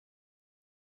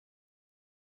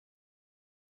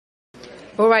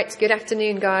All right, good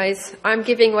afternoon, guys. I'm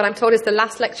giving what I'm told is the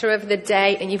last lecture of the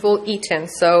day, and you've all eaten.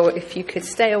 So if you could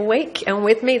stay awake and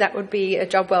with me, that would be a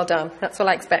job well done. That's all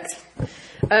I expect.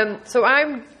 So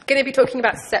I'm going to be talking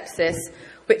about sepsis,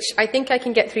 which I think I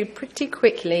can get through pretty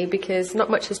quickly because not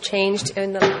much has changed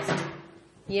in the last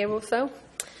year or so.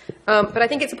 But I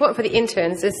think it's important for the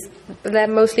interns. Are there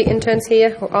mostly interns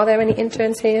here? Or are there any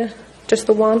interns here? Just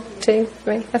the 1, 2,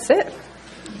 3? That's it?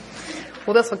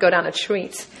 Well, this will go down a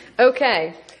treat.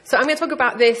 Okay, so I'm going to talk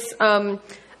about this, a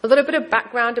little bit of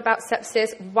background about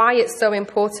sepsis, why it's so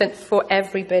important for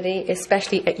everybody,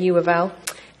 especially at U of L,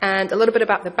 and a little bit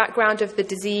about the background of the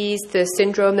disease, the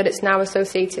syndrome that it's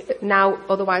now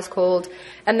otherwise called,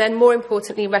 and then more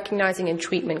importantly, recognizing and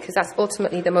treatment, because that's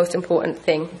ultimately the most important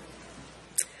thing.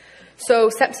 So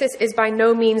sepsis is by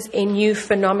no means a new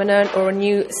phenomenon or a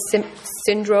new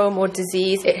syndrome or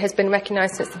disease. It has been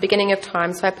recognized since the beginning of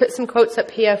time. So I put some quotes up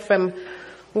here from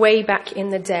way back in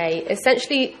the day,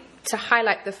 essentially to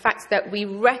highlight the fact that we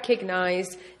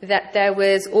recognize that there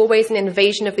was always an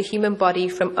invasion of the human body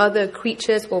from other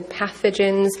creatures or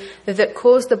pathogens that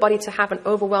caused the body to have an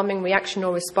overwhelming reaction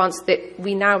or response that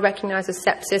we now recognize as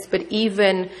sepsis, but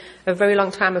even a very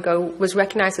long time ago was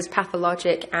recognized as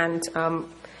pathologic and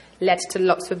led to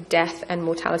lots of death and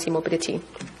mortality, morbidity.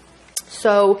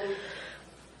 So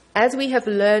as we have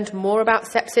learned more about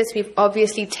sepsis, we've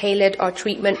obviously tailored our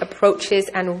treatment approaches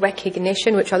and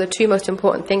recognition, which are the two most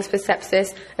important things for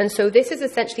sepsis. And so this is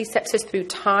essentially sepsis through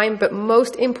time, but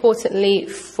most importantly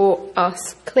for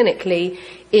us clinically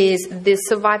is the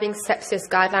Surviving Sepsis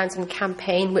Guidelines and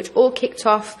Campaign, which all kicked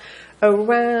off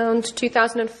around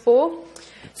 2004.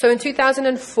 So in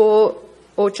 2004,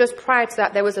 or just prior to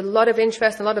that, there was a lot of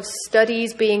interest, a lot of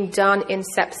studies being done in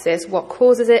sepsis. What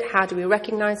causes it? How do we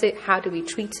recognize it? How do we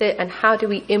treat it? And how do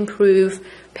we improve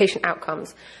patient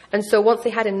outcomes? And so once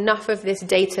they had enough of this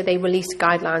data, they released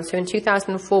guidelines. So in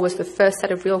 2004 was the first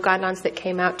set of real guidelines that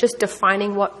came out, just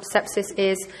defining what sepsis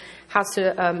is, how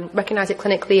to recognize it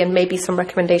clinically, and maybe some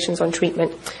recommendations on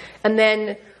treatment. And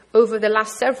then over the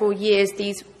last several years,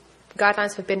 these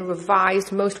guidelines have been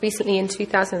revised. Most recently in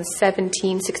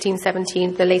 2017, 16,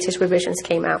 17, the latest revisions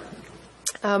came out.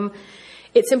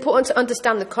 It's important to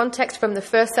understand the context from the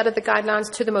first set of the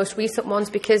guidelines to the most recent ones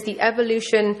because the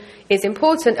evolution is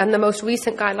important and the most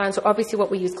recent guidelines are obviously what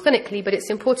we use clinically, but it's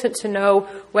important to know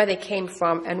where they came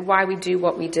from and why we do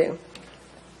what we do.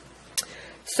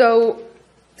 So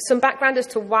some background as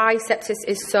to why sepsis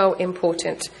is so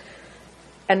important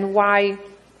and why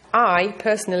I,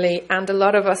 personally, and a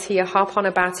lot of us here harp on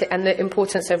about it and the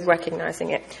importance of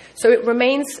recognizing it. So it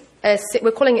remains,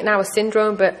 we're calling it now a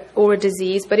syndrome or a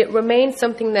disease, but it remains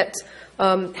something that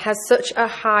has such a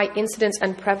high incidence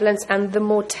and prevalence, and the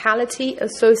mortality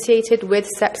associated with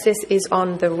sepsis is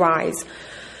on the rise.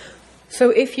 So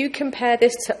if you compare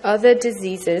this to other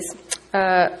diseases,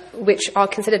 which are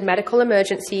considered medical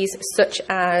emergencies, such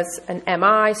as an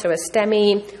MI, so a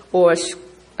STEMI, or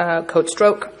a code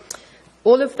stroke,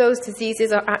 all of those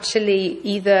diseases are actually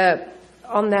either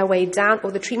on their way down or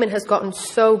the treatment has gotten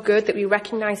so good that we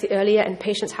recognize it earlier and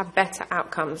patients have better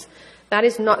outcomes. That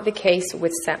is not the case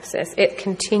with sepsis. It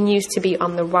continues to be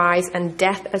on the rise, and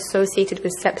death associated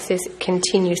with sepsis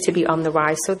continues to be on the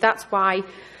rise. So that's why,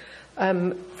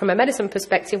 from a medicine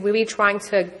perspective, we're really trying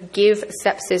to give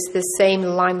sepsis the same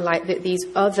limelight that these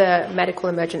other medical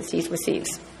emergencies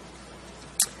receives.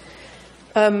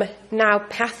 Now,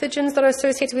 pathogens that are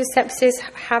associated with sepsis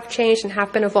have changed and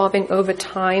have been evolving over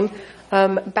time.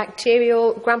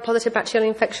 Gram-positive bacterial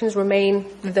infections remain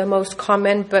the most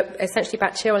common, but essentially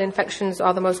bacterial infections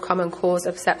are the most common cause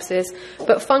of sepsis.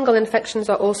 But fungal infections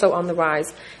are also on the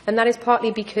rise, and that is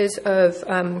partly because of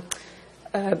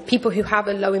people who have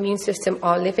a low immune system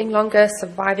are living longer,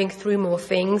 surviving through more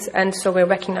things, and so we're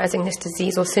recognizing this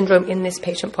disease or syndrome in this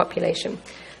patient population.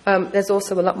 There's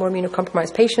also a lot more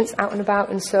immunocompromised patients out and about,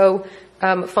 and so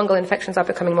fungal infections are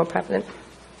becoming more prevalent.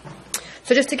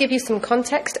 So just to give you some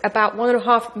context, about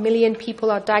 1.5 million people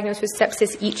are diagnosed with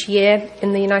sepsis each year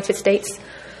in the United States.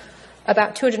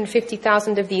 About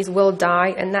 250,000 of these will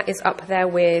die, and that is up there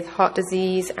with heart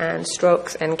disease and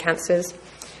strokes and cancers.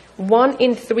 1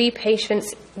 in 3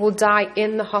 patients will die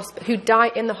who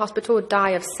die in the hospital will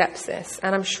die of sepsis.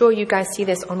 And I'm sure you guys see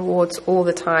this on wards all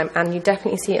the time, and you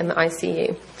definitely see it in the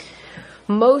ICU.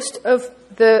 Most of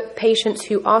the patients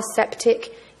who are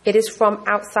septic, it is from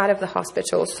outside of the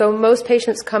hospital. So most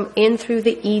patients come in through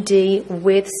the ED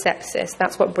with sepsis.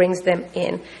 That's what brings them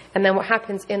in. And then what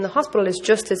happens in the hospital is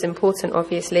just as important,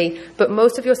 obviously, but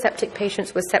most of your septic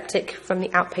patients were septic from the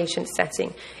outpatient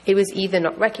setting. It was either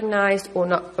not recognized or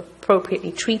not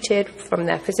appropriately treated from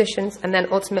their physicians, and then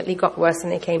ultimately got worse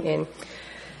and they came in.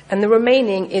 And the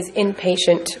remaining is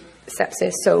inpatient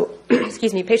sepsis. So,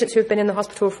 excuse me, patients who have been in the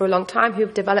hospital for a long time, who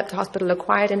have developed a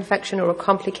hospital-acquired infection or a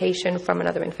complication from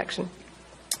another infection.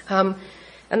 And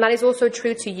that is also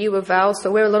true to U of L.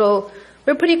 So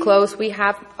we're pretty close. We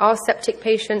have our septic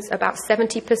patients, about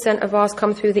 70% of ours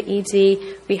come through the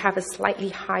ED. We have a slightly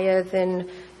higher than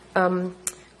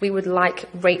we would like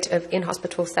rate of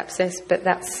in-hospital sepsis, but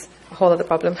that's a whole other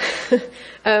problem.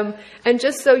 And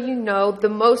just so you know, the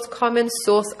most common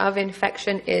source of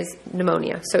infection is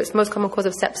pneumonia. So its most common cause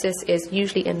of sepsis is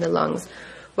usually in the lungs.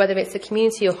 Whether it's a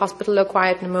community or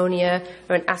hospital-acquired pneumonia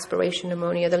or an aspiration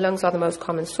pneumonia, the lungs are the most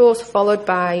common source, followed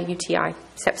by UTI,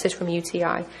 sepsis from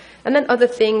UTI. And then other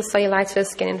things, cellulitis,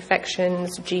 skin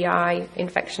infections, GI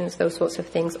infections, those sorts of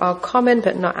things are common,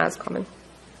 but not as common.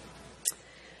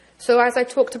 So as I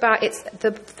talked about, it's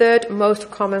the third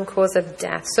most common cause of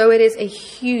death. So it is a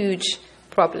huge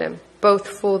problem, both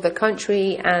for the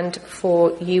country and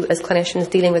for you as clinicians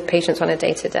dealing with patients on a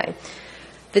day-to-day.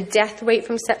 The death rate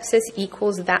from sepsis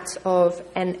equals that of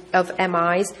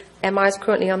MIs. MIs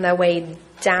currently on their way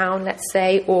down, let's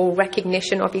say, or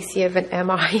recognition, obviously, of an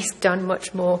MI is done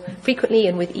much more frequently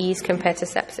and with ease compared to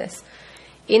sepsis.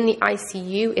 In the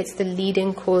ICU, it's the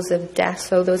leading cause of death.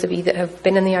 So those of you that have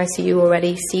been in the ICU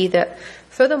already see that,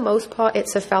 for the most part,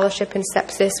 it's a fellowship in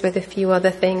sepsis with a few other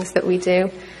things that we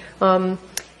do.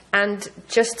 And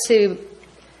just to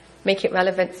make it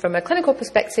relevant from a clinical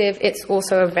perspective, it's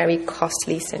also a very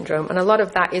costly syndrome. And a lot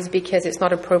of that is because it's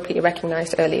not appropriately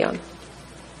recognized early on.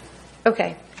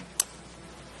 Okay.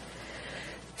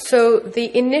 So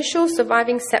the initial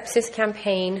Surviving Sepsis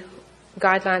campaign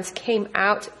guidelines came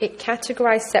out. It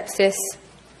categorized sepsis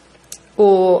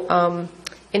or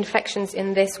infections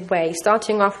in this way,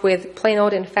 starting off with plain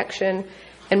old infection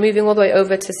and moving all the way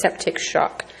over to septic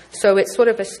shock. So it's sort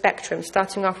of a spectrum,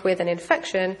 starting off with an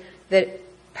infection that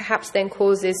perhaps then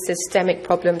causes systemic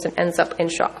problems and ends up in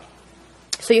shock.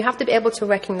 So you have to be able to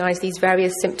recognize these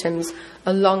various symptoms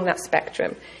along that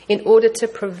spectrum in order to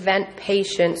prevent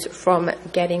patients from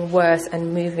getting worse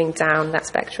and moving down that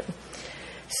spectrum.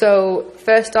 So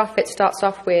first off, it starts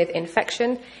off with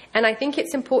infection. And I think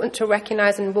it's important to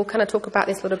recognize, and we'll kind of talk about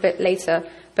this a little bit later,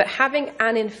 but having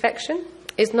an infection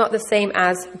is not the same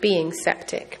as being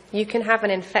septic. You can have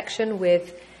an infection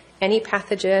with any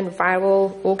pathogen,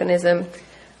 viral organism,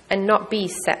 and not be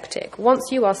septic. Once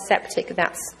you are septic,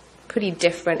 that's pretty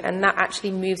different, and that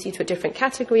actually moves you to a different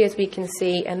category, as we can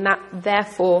see, and that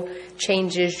therefore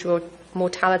changes your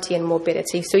mortality and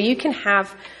morbidity. So you can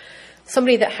have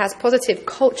somebody that has positive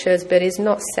cultures but is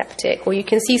not septic, or you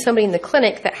can see somebody in the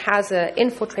clinic that has an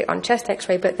infiltrate on chest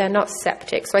x-ray but they're not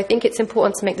septic. So I think it's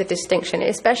important to make the distinction,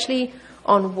 especially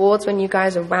on wards when you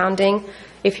guys are rounding.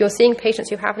 If you're seeing patients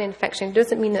who have an infection, it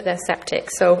doesn't mean that they're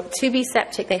septic. So to be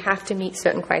septic, they have to meet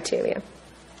certain criteria.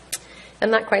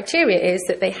 And that criteria is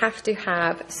that they have to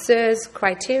have SIRS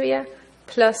criteria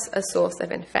plus a source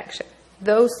of infection.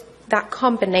 That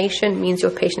combination means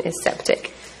your patient is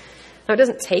septic. Now, it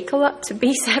doesn't take a lot to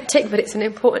be septic, but it's an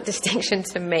important distinction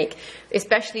to make,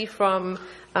 especially from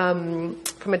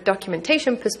a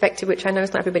documentation perspective, which I know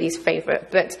is not everybody's favorite.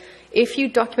 But if you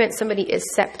document somebody is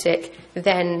septic,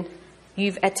 then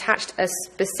you've attached a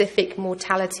specific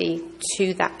mortality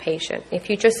to that patient. If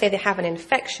you just say they have an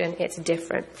infection, it's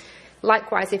different.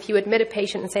 Likewise, if you admit a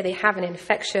patient and say they have an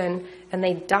infection and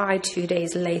they die 2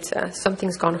 days later,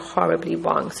 something's gone horribly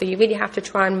wrong. So you really have to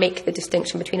try and make the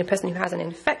distinction between a person who has an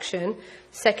infection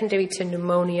secondary to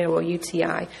pneumonia or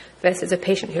UTI versus a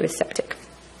patient who is septic.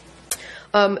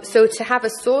 So to have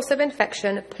a source of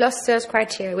infection plus SIRS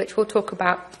criteria, which we'll talk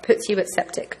about, puts you at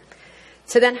septic.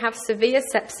 To then have severe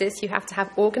sepsis, you have to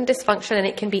have organ dysfunction, and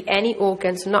it can be any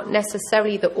organ, so not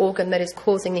necessarily the organ that is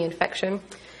causing the infection.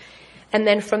 And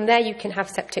then from there, you can have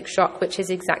septic shock, which is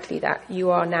exactly that.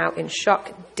 You are now in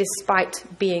shock despite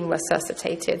being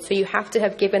resuscitated. So you have to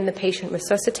have given the patient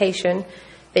resuscitation.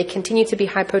 They continue to be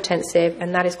hypotensive,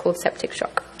 and that is called septic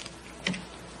shock.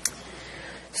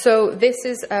 So this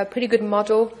is a pretty good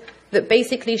model that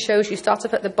basically shows you start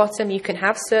off at the bottom. You can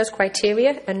have SIRS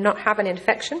criteria and not have an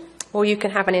infection, or you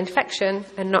can have an infection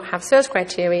and not have SIRS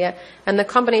criteria. And the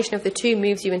combination of the two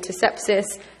moves you into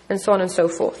sepsis, and so on and so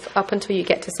forth, up until you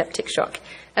get to septic shock.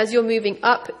 As you're moving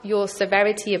up, your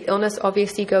severity of illness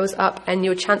obviously goes up, and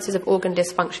your chances of organ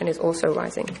dysfunction is also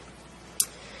rising.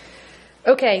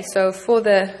 Okay, so for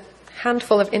the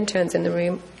handful of interns in the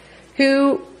room,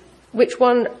 which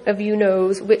one of you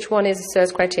knows which one is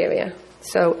SIRS criteria?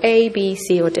 So A, B,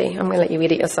 C, or D? I'm going to let you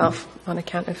read it yourself on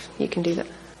account of you can do that.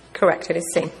 Correct, it is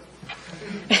C.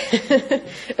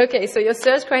 Okay, so your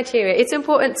SIRS criteria. It's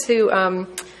important to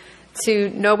to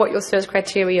know what your SIRS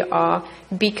criteria are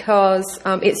because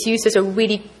it's used as a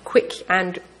really quick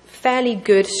and fairly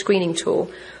good screening tool.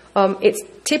 It's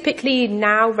typically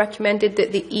now recommended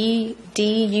that the ED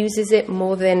uses it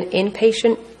more than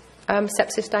inpatient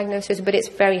sepsis diagnosis, but it's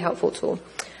a very helpful tool.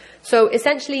 So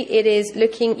essentially it is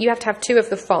looking, you have to have two of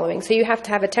the following. So you have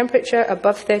to have a temperature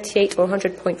above 38 or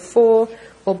 100.4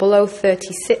 or below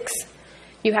 36.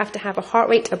 You have to have a heart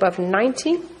rate above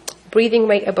 90, breathing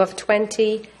rate above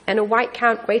 20, and a white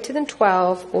count greater than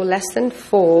 12 or less than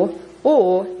 4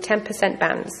 or 10%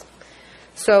 bands.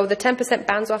 So the 10%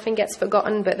 bands often gets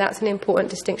forgotten, but that's an important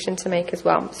distinction to make as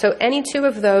well. So any two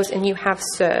of those and you have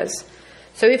SIRS.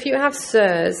 So if you have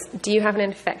SIRS, do you have an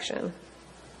infection?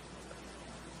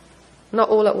 Not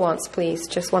all at once, please,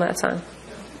 just one at a time.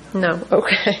 No,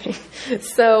 okay.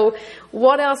 So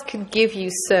what else could give you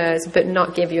SIRS but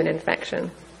not give you an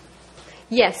infection?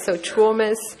 Yes, so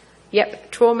traumas,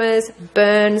 traumas,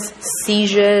 burns,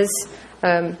 seizures,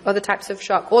 other types of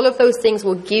shock. All of those things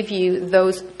will give you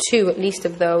those two, at least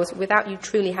of those, without you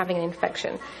truly having an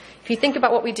infection. If you think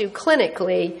about what we do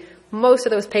clinically, most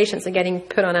of those patients are getting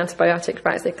put on antibiotics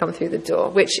right as they come through the door,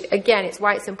 which, again, it's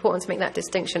why it's important to make that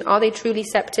distinction. Are they truly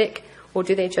septic, or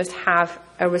do they just have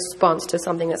a response to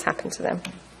something that's happened to them?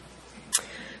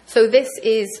 So this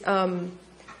is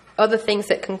other things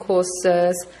that can cause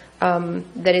SIRS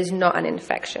that is not an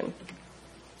infection.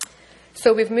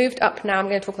 So we've moved up now. I'm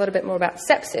going to talk a little bit more about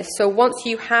sepsis. So once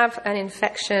you have an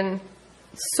infection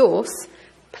source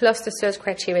plus the SIRS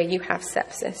criteria, you have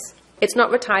sepsis. It's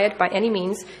not retired by any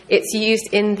means. It's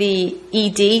used in the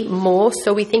ED more,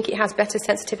 so we think it has better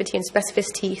sensitivity and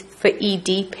specificity for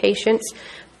ED patients.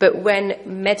 But when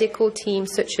medical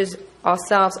teams such as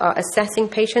ourselves are assessing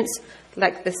patients,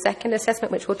 like the second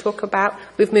assessment, which we'll talk about,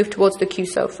 we've moved towards the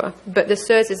Q-SOFA. But the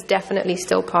SIRS is definitely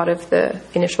still part of the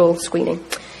initial screening.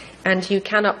 And you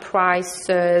cannot prize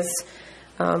SIRS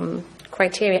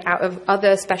criteria out of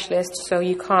other specialists, so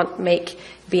you can't make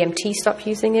BMT stop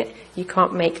using it, you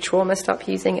can't make trauma stop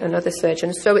using it, and other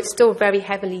surgeons. So it's still very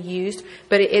heavily used,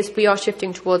 but we are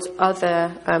shifting towards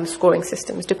other scoring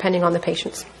systems, depending on the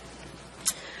patients.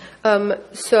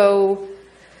 So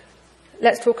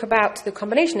let's talk about the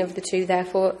combination of the two,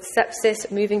 therefore,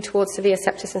 sepsis moving towards severe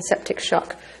sepsis and septic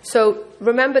shock. So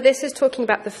remember, this is talking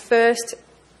about the first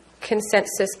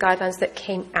consensus guidelines that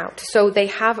came out. So they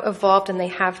have evolved and they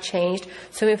have changed.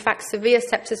 So in fact, severe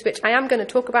sepsis, which I am going to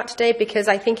talk about today because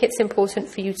I think it's important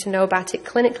for you to know about it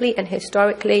clinically and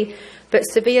historically, but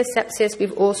severe sepsis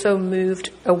we've also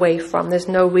moved away from. There's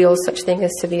no real such thing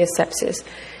as severe sepsis.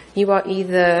 You are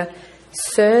either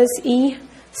SIRS-y,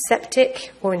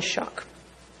 septic, or in shock.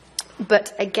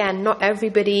 But again, not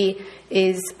everybody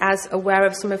is as aware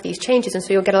of some of these changes, and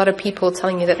so you'll get a lot of people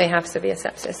telling you that they have severe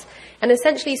sepsis. And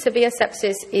essentially, severe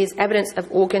sepsis is evidence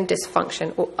of organ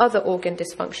dysfunction or other organ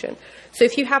dysfunction. So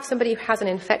if you have somebody who has an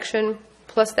infection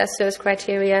plus their SIRS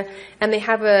criteria, and they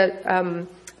have a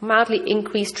mildly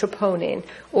increased troponin,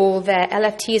 or their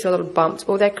LFT is a little bumped,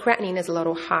 or their creatinine is a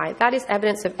little high, that is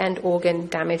evidence of end organ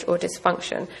damage or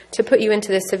dysfunction to put you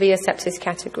into the severe sepsis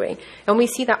category. And we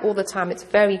see that all the time. It's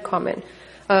very common.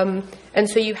 And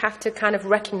so you have to kind of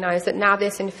recognize that now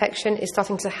this infection is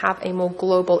starting to have a more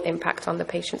global impact on the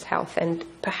patient's health. And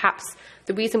perhaps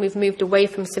the reason we've moved away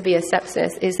from severe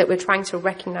sepsis is that we're trying to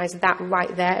recognize that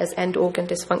right there as end organ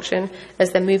dysfunction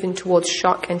as they're moving towards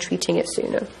shock and treating it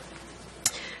sooner.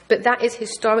 But that is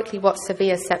historically what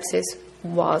severe sepsis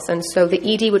was. And so the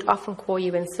ED would often call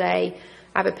you and say,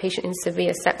 I have a patient in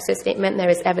severe sepsis. It meant there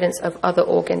is evidence of other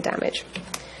organ damage.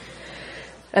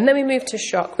 And then we move to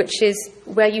shock, which is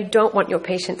where you don't want your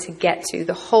patient to get to.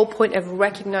 The whole point of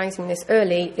recognizing this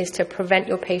early is to prevent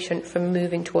your patient from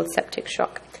moving towards septic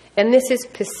shock. And this is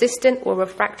persistent or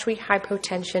refractory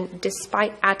hypotension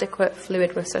despite adequate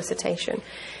fluid resuscitation.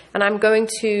 And I'm going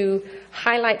to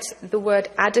highlight the word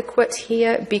adequate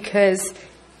here because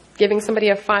giving somebody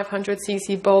a 500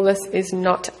 cc bolus is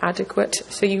not adequate.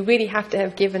 So you really have to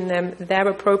have given them their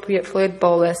appropriate fluid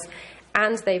bolus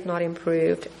and they've not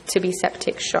improved to be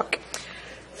septic shock.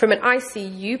 From an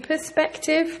ICU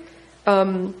perspective,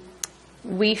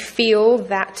 we feel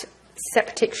that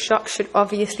septic shock should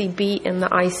obviously be in the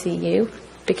ICU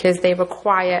because they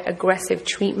require aggressive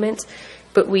treatment,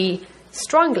 but we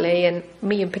strongly, and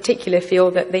me in particular,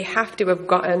 feel that they have to have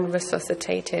gotten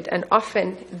resuscitated, and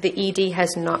often the ED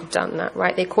has not done that,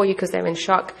 right? They call you because they're in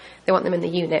shock, they want them in the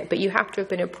unit, but you have to have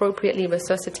been appropriately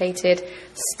resuscitated,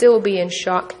 still be in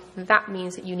shock. That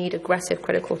means that you need aggressive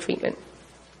critical treatment.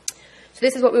 So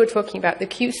this is what we were talking about, the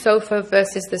Q-SOFA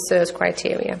versus the SIRS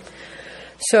criteria.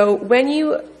 So when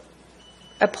you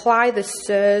apply the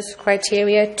SIRS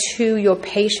criteria to your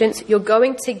patients, you're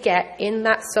going to get in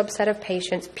that subset of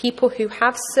patients people who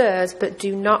have SIRS but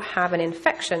do not have an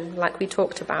infection, like we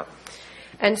talked about.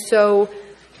 And so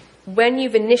when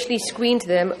you've initially screened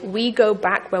them, we go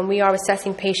back when we are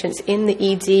assessing patients in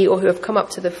the ED or who have come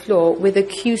up to the floor with a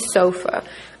Q-SOFA.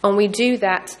 And we do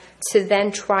that to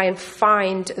then try and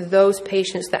find those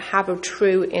patients that have a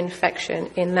true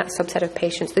infection in that subset of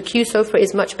patients. The Q-SOFA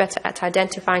is much better at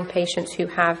identifying patients who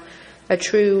have a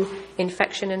true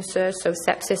infection in SIRS, so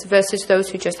sepsis, versus those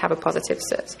who just have a positive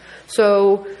SIRS.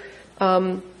 So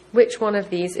which one of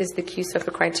these is the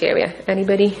Q-SOFA criteria?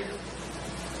 Anybody?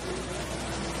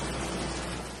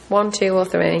 1, 2, or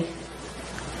 3?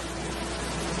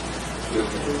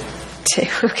 2.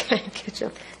 Okay, good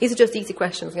job. These are just easy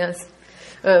questions, guys.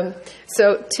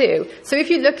 So 2. So if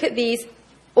you look at these,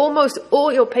 almost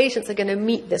all your patients are going to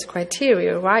meet this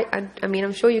criteria, right? I mean,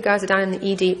 I'm sure you guys are down in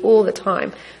the ED all the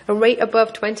time. A rate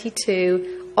above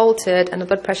 22, altered, and a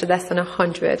blood pressure less than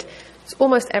 100. It's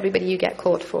almost everybody you get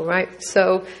called for, right?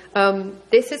 So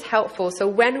this is helpful. So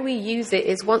when we use it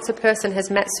is once a person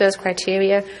has met SIRS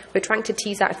criteria, we're trying to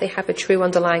tease out if they have a true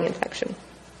underlying infection.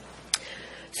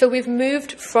 So we've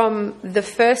moved from the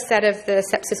first set of the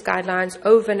sepsis guidelines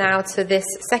over now to this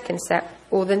second set,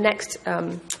 or the next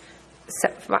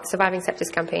surviving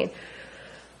sepsis campaign.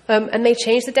 And they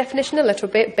changed the definition a little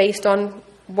bit based on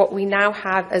what we now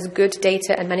have as good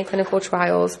data and many clinical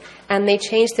trials. And they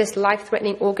changed this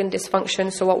life-threatening organ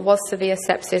dysfunction, so what was severe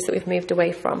sepsis, that we've moved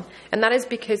away from. And that is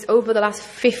because over the last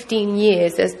 15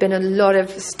 years, there's been a lot of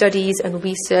studies and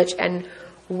research and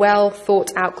well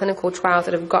thought out clinical trials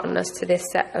that have gotten us to this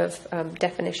set of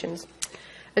definitions.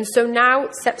 And so now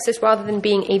sepsis, rather than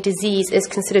being a disease, is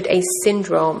considered a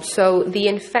syndrome. So the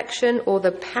infection or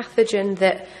the pathogen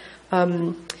that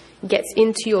gets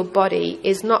into your body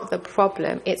is not the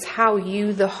problem. It's how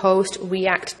you, the host,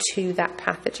 react to that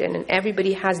pathogen. And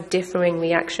everybody has differing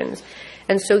reactions.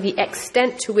 And so the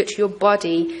extent to which your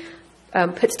body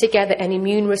puts together an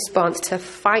immune response to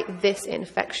fight this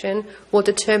infection will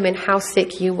determine how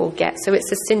sick you will get. So it's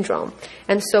a syndrome.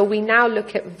 And so we now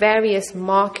look at various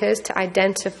markers to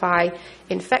identify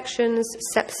infections,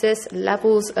 sepsis,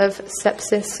 levels of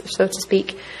sepsis, so to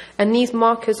speak. And these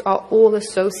markers are all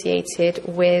associated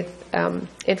with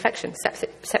infection,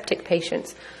 septic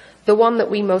patients. The one that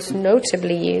we most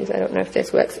notably use, I don't know if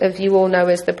this works, as you all know,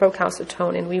 is the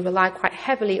procalcitonin. We rely quite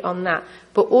heavily on that.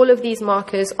 But all of these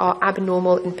markers are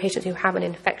abnormal in patients who have an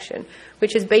infection,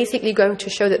 which is basically going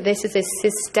to show that this is a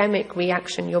systemic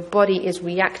reaction. Your body is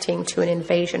reacting to an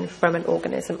invasion from an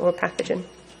organism or a pathogen.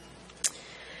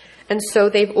 And so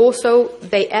they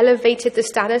elevated the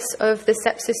status of the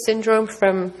sepsis syndrome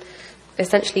from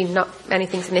essentially not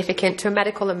anything significant to a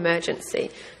medical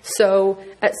emergency. So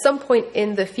at some point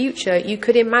in the future, you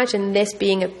could imagine this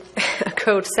being a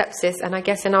code sepsis, and I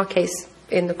guess in our case,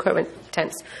 in the current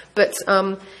tense. But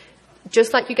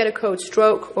just like you get a code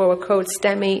stroke or a code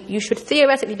STEMI, you should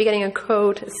theoretically be getting a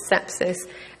code sepsis.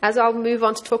 As I'll move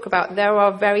on to talk about, there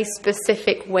are very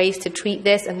specific ways to treat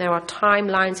this, and there are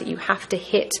timelines that you have to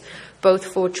hit both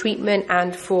for treatment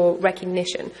and for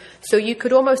recognition. So you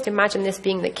could almost imagine this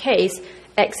being the case,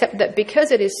 except that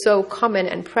because it is so common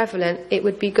and prevalent, it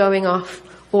would be going off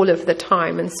all of the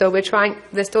time. And so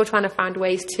they're still trying to find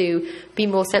ways to be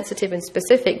more sensitive and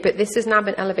specific, but this has now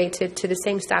been elevated to the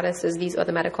same status as these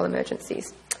other medical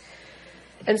emergencies.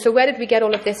 And so where did we get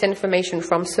all of this information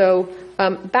from? So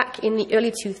back in the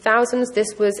early 2000s,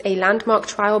 this was a landmark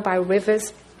trial by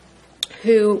Rivers,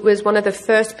 who was one of the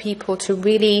first people to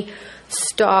really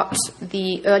start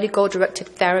the early goal-directed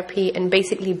therapy and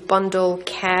basically bundle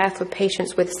care for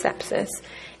patients with sepsis.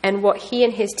 And what he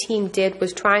and his team did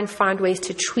was try and find ways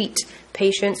to treat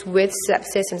patients with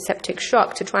sepsis and septic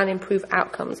shock to try and improve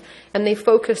outcomes. And they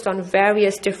focused on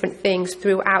various different things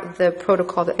throughout the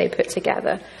protocol that they put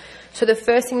together. So the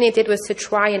first thing they did was to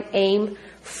try and aim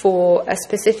for a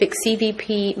specific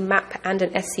CVP, MAP, and an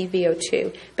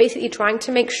SCVO2, basically trying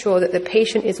to make sure that the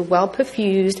patient is well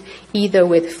perfused, either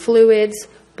with fluids,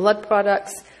 blood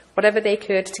products, whatever they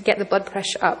could, to get the blood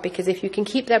pressure up, because if you can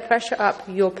keep their pressure up,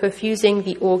 you're perfusing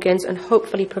the organs and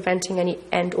hopefully preventing any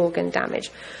end organ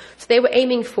damage. So they were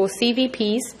aiming for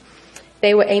CVPs,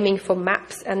 they were aiming for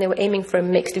MAPs, and they were aiming for a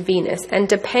mixed venous. And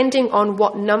depending on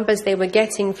what numbers they were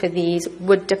getting for these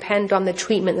would depend on the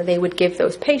treatment that they would give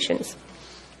those patients.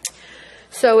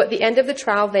 So at the end of the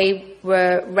trial, they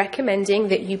were recommending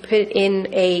that you put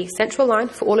in a central line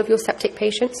for all of your septic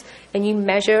patients, and you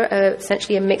measure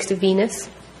essentially a mixed venous,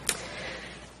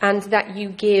 and that you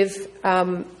give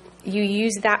you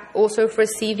use that also for a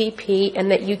CVP, and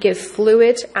that you give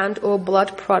fluid and or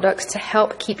blood products to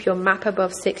help keep your MAP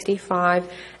above 65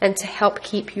 and to help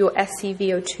keep your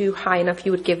SCVO2 high enough.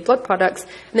 You would give blood products,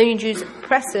 and then you'd use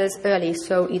pressors early,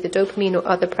 so either dopamine or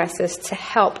other pressors to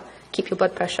help keep your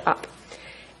blood pressure up.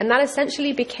 And that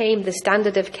essentially became the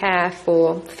standard of care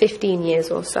for 15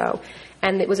 years or so,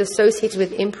 and it was associated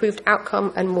with improved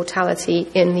outcome and mortality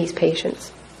in these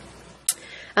patients.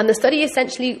 And the study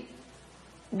essentially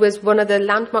was one of the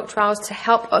landmark trials to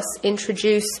help us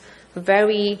introduce a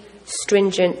very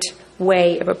stringent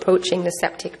way of approaching the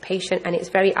septic patient, and it's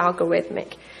very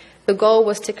algorithmic. The goal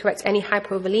was to correct any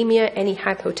hypovolemia, any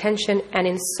hypotension, and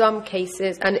in some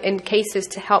cases, and in cases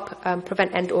to help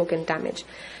prevent end organ damage.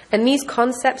 And these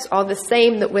concepts are the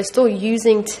same that we're still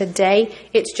using today.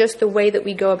 It's just the way that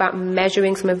we go about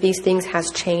measuring some of these things has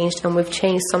changed, and we've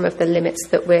changed some of the limits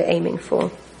that we're aiming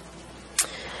for.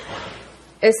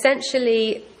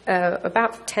 Essentially,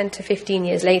 about 10 to 15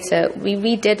 years later, we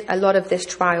redid a lot of this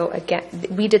trial again.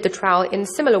 We did the trial in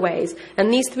similar ways.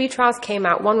 And these 3 trials came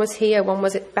out. One was here, one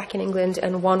was back in England,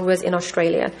 and one was in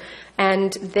Australia.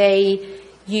 And they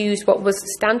used what was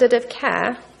standard of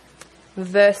care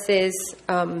versus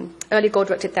early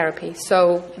goal-directed therapy.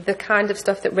 So the kind of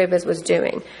stuff that Rivers was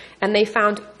doing. And they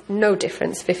found no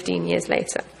difference 15 years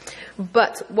later.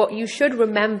 But what you should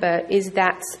remember is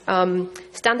that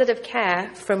standard of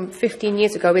care from 15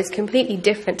 years ago is completely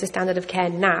different to standard of care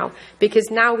now,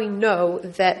 because now we know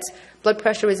that blood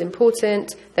pressure is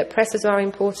important, that pressors are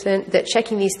important, that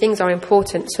checking these things are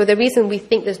important. So the reason we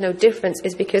think there's no difference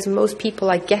is because most people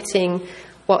are getting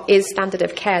what is standard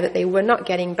of care that they were not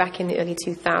getting back in the early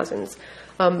 2000s.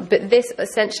 But this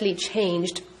essentially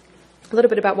changed a little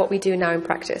bit about what we do now in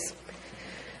practice.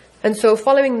 And so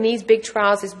following these big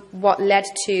trials is what led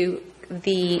to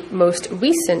the most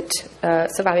recent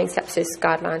surviving sepsis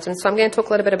guidelines. And so I'm going to talk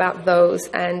a little bit about those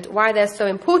and why they're so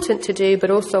important to do, but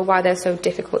also why they're so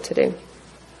difficult to do.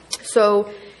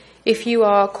 So if you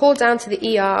are called down to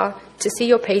the ER to see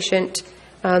your patient,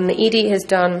 the ED has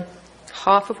done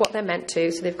half of what they're meant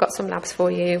to, so they've got some labs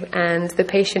for you, and the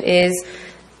patient is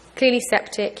clearly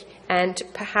septic and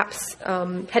perhaps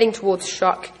heading towards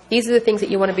shock. These are the things that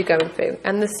you want to be going through.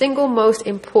 And the single most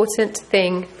important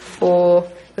thing for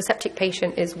the septic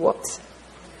patient is what?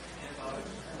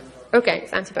 Okay,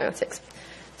 it's antibiotics.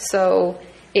 So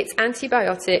it's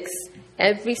antibiotics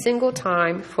every single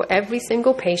time for every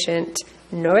single patient,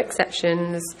 no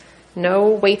exceptions, no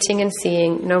waiting and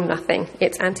seeing, no nothing.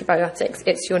 It's antibiotics.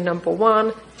 It's your number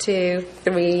 1, 2,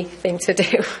 3 thing to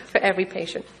do for every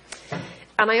patient.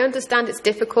 And I understand it's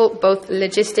difficult both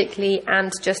logistically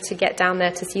and just to get down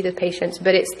there to see the patients,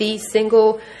 but it's the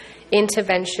single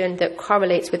intervention that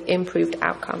correlates with improved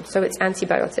outcome. So it's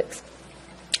antibiotics.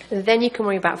 And then you can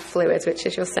worry about fluids, which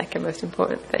is your second most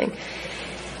important thing.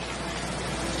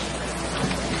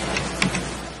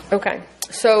 Okay,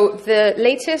 so the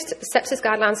latest sepsis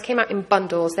guidelines came out in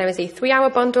bundles. There is a 3-hour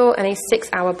bundle and a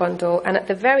 6-hour bundle. And at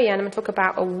the very end, I'm going to talk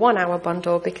about a 1-hour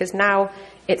bundle, because now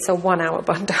it's a 1-hour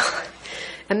bundle.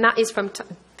 And that is from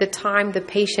the time the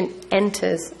patient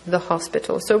enters the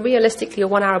hospital. So realistically, a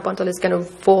 1-hour bundle is going to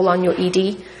fall on your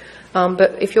ED.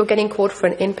 But if you're getting called for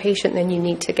an inpatient, then you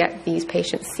need to get these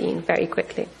patients seen very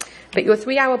quickly. But your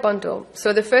 3-hour bundle.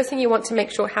 So the first thing you want to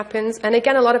make sure happens, and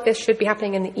again, a lot of this should be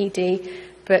happening in the ED,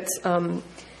 but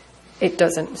it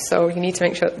doesn't. So you need to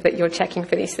make sure that you're checking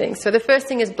for these things. So the first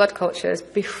thing is blood cultures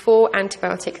before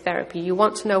antibiotic therapy. You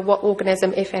want to know what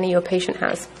organism, if any, your patient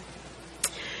has.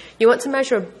 You want to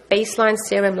measure a baseline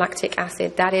serum lactic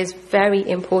acid. That is very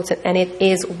important, and it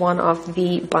is one of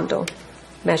the bundle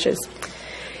measures.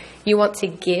 You want to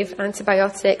give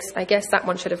antibiotics. I guess that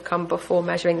one should have come before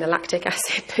measuring the lactic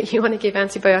acid, but you want to give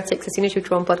antibiotics as soon as you've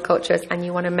drawn blood cultures, and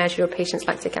you want to measure your patient's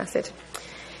lactic acid.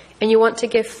 And you want to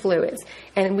give fluids.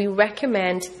 And we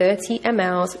recommend 30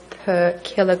 mLs per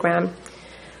kilogram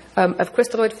of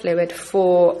crystalloid fluid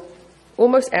for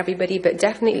almost everybody, but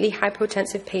definitely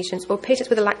hypotensive patients or patients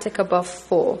with a lactic above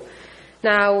 4.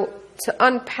 Now, to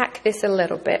unpack this a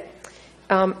little bit,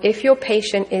 if your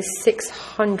patient is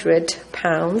 600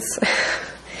 pounds,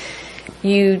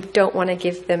 you don't want to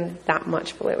give them that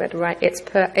much fluid, right? It's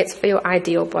for your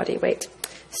ideal body weight.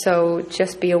 So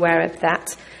just be aware of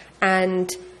that.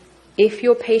 And if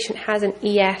your patient has an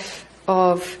EF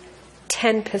of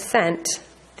 10%,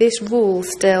 this rule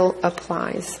still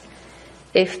applies.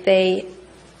 If they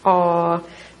are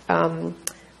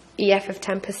EF of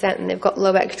 10% and they've got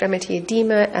lower extremity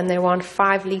edema and they're on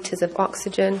 5 liters of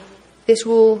oxygen, this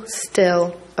rule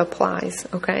still applies,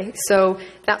 okay? So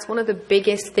that's one of the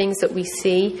biggest things that we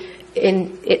see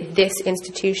this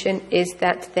institution is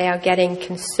that they are getting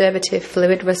conservative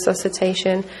fluid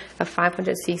resuscitation, a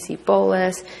 500 cc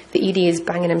bolus. The ED is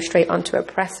banging them straight onto a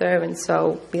presser, and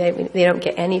so they don't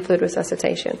get any fluid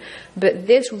resuscitation. But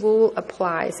this rule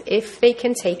applies. If they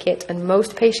can take it, and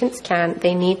most patients can,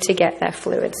 they need to get their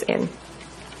fluids in.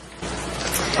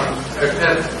 I've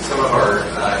had some of our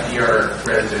ER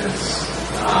residents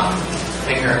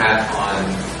hang their hat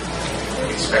on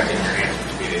expecting your answer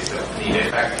to be they still need it.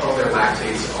 In fact, all their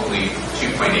lactate's only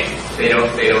 2.8. They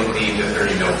don't need the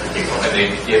 30 ml per kg, and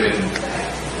they've given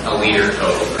a liter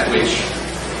total, which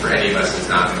for any of us is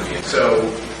not going to be. So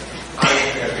I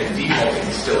have been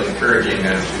defaulting, still encouraging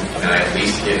them to at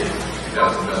least get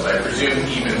 2,000 mils. I presume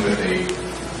even with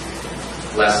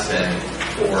a less than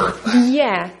 4.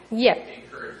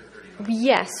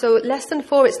 Yes, so less than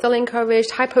 4, it's still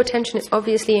encouraged. Hypotension is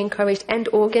obviously encouraged, and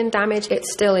organ damage,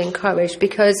 it's still encouraged,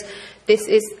 because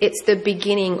it's the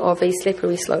beginning of a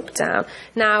slippery slope down.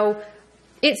 Now,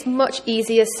 it's much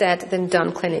easier said than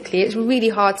done clinically. It's really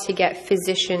hard to get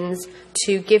physicians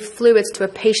to give fluids to a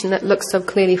patient that looks so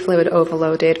clearly fluid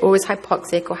overloaded, or is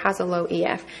hypoxic, or has a low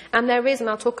EF. And there is, and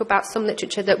I'll talk about some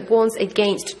literature that warns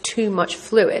against too much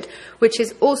fluid, which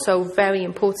is also very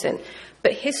important.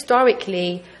 But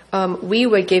historically, we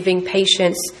were giving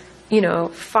patients,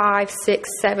 5, 6,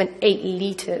 7, 8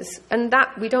 liters. And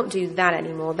that, we don't do that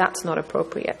anymore. That's not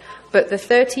appropriate. But the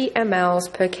 30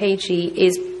 mLs per kg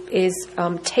is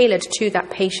tailored to that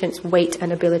patient's weight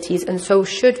and abilities, and so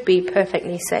should be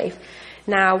perfectly safe.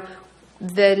 Now,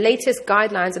 the latest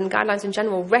guidelines, and guidelines in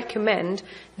general, recommend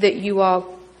that you are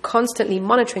constantly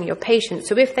monitoring your patients.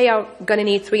 So if they are going to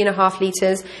need 3.5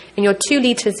 liters and you're 2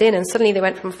 liters in and suddenly they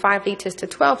went from 5 liters to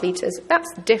 12 liters,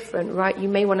 that's different, right? You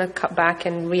may want to cut back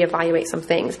and reevaluate some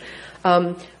things.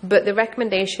 But the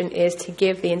recommendation is to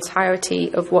give the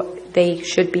entirety of what they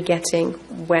should be getting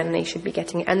when they should be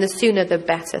getting it. And the sooner the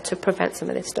better, to prevent some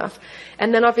of this stuff.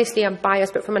 And then obviously I'm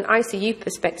biased, but from an ICU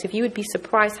perspective, you would be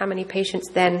surprised how many patients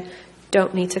then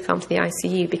don't need to come to the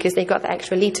ICU because they got the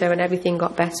extra liter and everything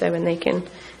got better, and they can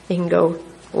go,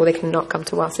 or they can not come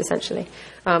to us, essentially.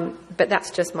 But that's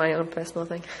just my own personal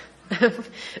thing.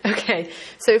 Okay,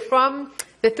 so from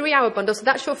the 3-hour bundle, so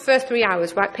that's your first 3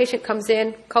 hours, right? Patient comes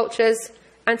in, cultures,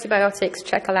 antibiotics,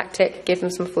 check a lactate, give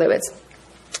them some fluids.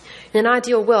 In an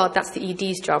ideal world, that's the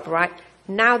ED's job, right?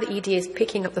 Now the ED is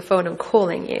picking up the phone and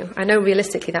calling you. I know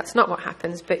realistically that's not what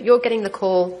happens, but you're getting the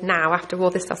call now after all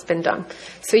this stuff's been done.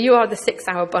 So you are the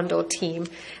 6-hour bundle team.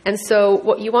 And so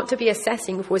what you want to be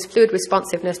assessing for is fluid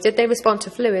responsiveness. Did they respond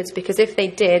to fluids? Because if they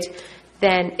did,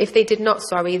 then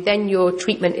then your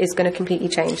treatment is going to completely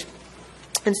change.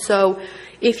 And so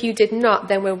if you did not,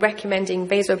 then we're recommending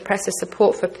vasopressor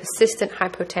support for persistent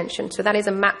hypotension. So that is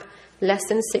a MAP less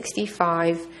than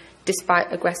 65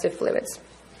 despite aggressive fluids.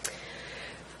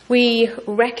 We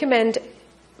recommend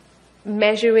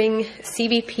measuring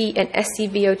CVP and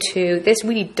SCVO2. This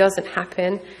really doesn't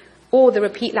happen, or the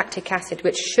repeat lactic acid,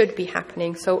 which should be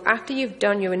happening. So after you've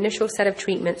done your initial set of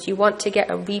treatments, you want to get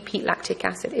a repeat lactic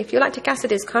acid. If your lactic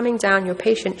acid is coming down, your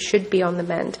patient should be on the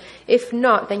mend. If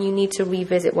not, then you need to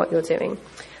revisit what you're doing.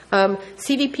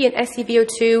 CVP and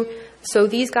SCVO2, so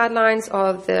these guidelines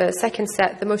are the second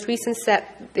set. The most recent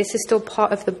set, this is still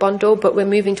part of the bundle, but we're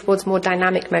moving towards more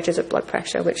dynamic measures of blood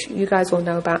pressure, which you guys will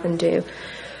know about and do.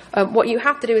 What you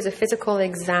have to do is a physical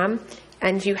exam,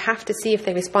 and you have to see if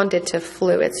they responded to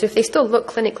fluid. So if they still look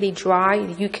clinically dry,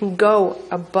 you can go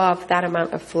above that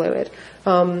amount of fluid.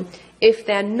 If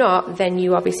they're not, then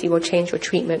you obviously will change your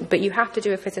treatment, but you have to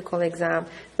do a physical exam.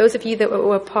 Those of you that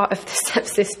were part of the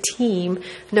sepsis team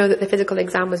know that the physical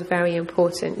exam was very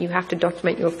important. You have to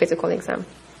document your physical exam.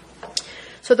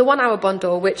 So the 1-hour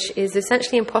bundle, which is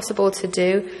essentially impossible to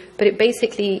do, but it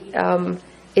basically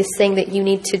is saying that you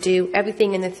need to do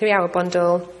everything in the 3-hour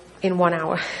bundle in 1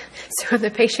 hour. So when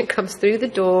the patient comes through the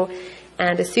door,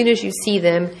 and as soon as you see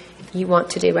them, you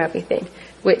want to do everything,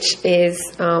 which is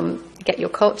get your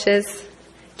cultures,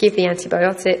 give the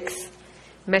antibiotics,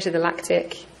 measure the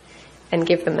lactic, and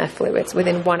give them their fluids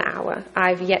within 1 hour.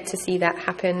 I've yet to see that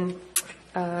happen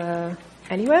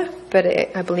anywhere, but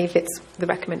I believe it's the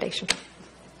recommendation.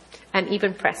 And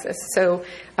even presses. So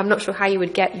I'm not sure how you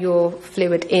would get your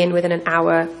fluid in within an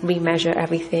hour, remeasure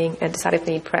everything, and decide if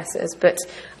they need presses. But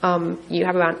you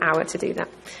have around an hour to do that.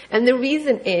 And the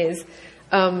reason is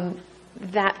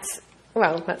that,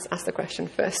 well, let's ask the question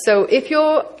first. So if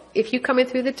you come in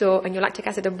through the door and your lactic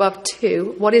acid above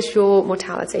 2, what is your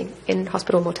mortality, in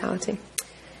hospital mortality?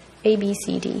 A, B,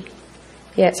 C, D.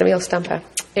 Yeah, it's a real stumper.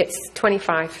 It's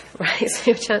 25, right?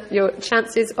 So your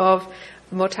chances of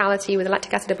mortality with a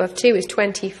lactic acid above 2 is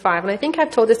 25. And I think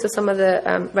I've told this to some of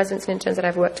the residents and interns that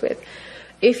I've worked with.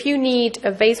 If you need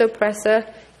a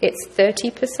vasopressor, it's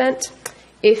 30%.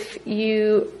 If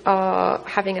you are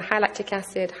having a high lactic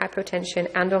acid,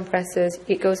 hypotension, and on pressors,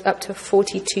 it goes up to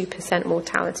 42%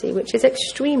 mortality, which is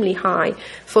extremely high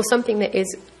for something that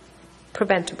is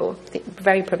preventable,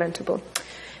 very preventable.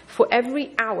 For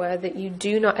every hour that you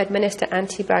do not administer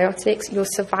antibiotics, your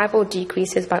survival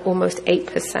decreases by almost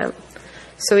 8%.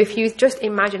 So if you just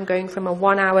imagine going from a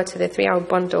 1 hour to the 3 hour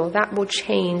bundle, that will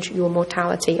change your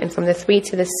mortality, and from the 3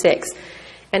 to the 6.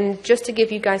 And just to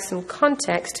give you guys some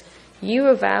context,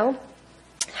 UofL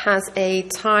has a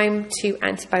time to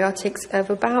antibiotics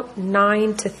of about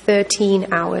 9 to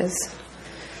 13 hours.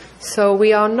 So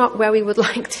we are not where we would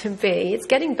like to be. It's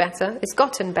getting better. It's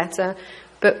gotten better.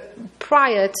 But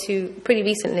prior to pretty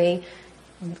recently,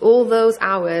 all those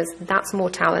hours, that's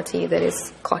mortality that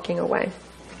is clocking away.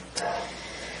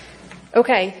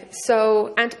 Okay,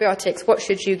 so antibiotics, what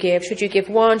should you give? Should you give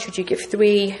 1? Should you give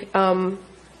 3?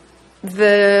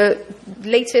 The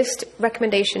latest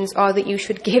recommendations are that you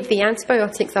should give the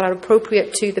antibiotics that are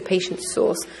appropriate to the patient's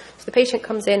source. So the patient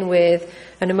comes in with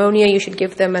a pneumonia, you should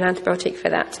give them an antibiotic for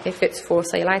that. If it's for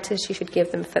cellulitis, you should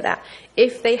give them for that.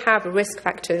 If they have risk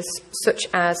factors such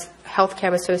as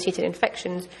healthcare-associated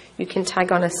infections, you can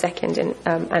tag on a second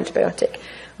antibiotic.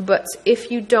 But if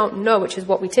you don't know, which is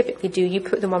what we typically do, you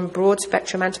put them on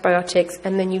broad-spectrum antibiotics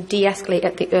and then you de-escalate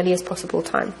at the earliest possible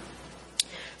time.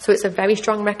 So it's a very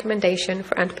strong recommendation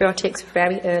for antibiotics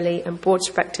very early and broad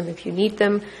spectrum if you need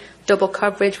them. Double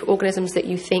coverage for organisms that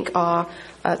you think are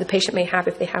the patient may have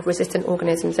if they have resistant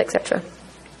organisms, etc.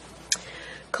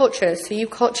 Cultures. So you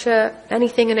culture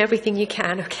anything and everything you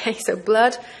can. Okay, so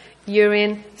blood,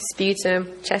 urine,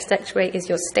 sputum, chest x-ray is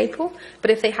your staple. But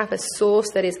if they have a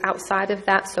source that is outside of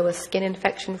that, so a skin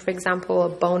infection, for example, a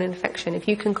bone infection, if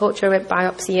you can culture it,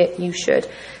 biopsy it, you should,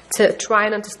 to try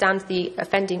and understand the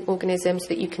offending organism so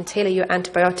that you can tailor your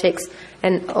antibiotics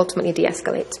and ultimately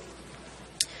de-escalate.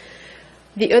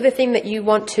 The other thing that you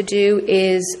want to do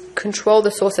is control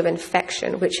the source of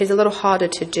infection, which is a little harder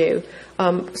to do.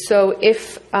 So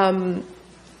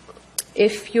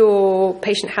if your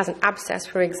patient has an abscess,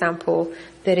 for example,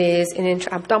 that is an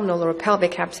intra-abdominal or a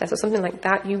pelvic abscess or something like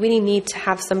that, you really need to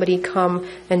have somebody come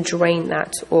and drain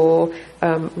that or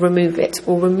remove it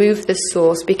or remove the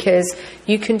source, because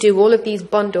you can do all of these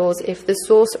bundles. If the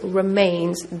source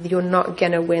remains, you're not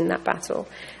going to win that battle.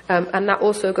 And that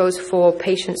also goes for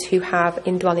patients who have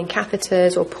indwelling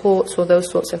catheters or ports or those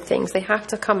sorts of things. They have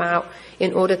to come out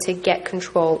in order to get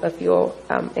control of your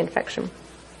infection.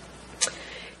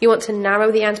 You want to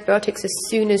narrow the antibiotics as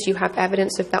soon as you have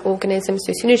evidence of that organism. So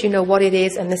as soon as you know what it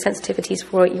is and the sensitivities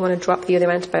for it, you want to drop the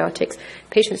other antibiotics.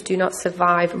 Patients do not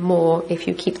survive more if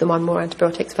you keep them on more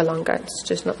antibiotics for longer. It's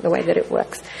just not the way that it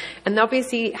works. And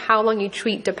obviously, how long you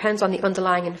treat depends on the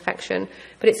underlying infection,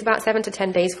 but it's about 7 to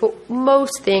 10 days for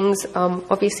most things.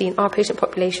 Obviously, in our patient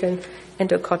population,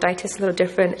 endocarditis is a little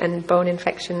different and bone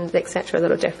infections, etc., a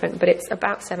little different, but it's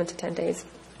about 7 to 10 days.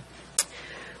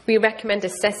 We recommend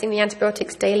assessing the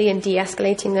antibiotics daily and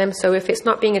de-escalating them. So if it's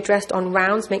not being addressed on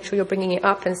rounds, make sure you're bringing it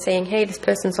up and saying, hey, this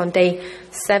person's on day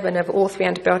 7 of all 3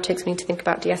 antibiotics. We need to think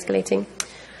about de-escalating.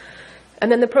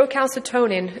 And then the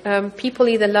procalcitonin. People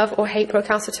either love or hate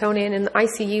procalcitonin. In the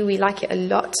ICU, we like it a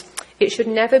lot. It should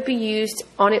never be used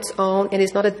on its own. It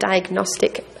is not a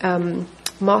diagnostic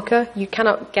marker. You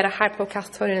cannot get a high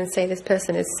procalcitonin and say this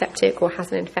person is septic or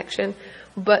has an infection.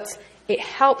 But it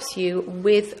helps you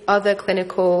with other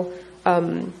clinical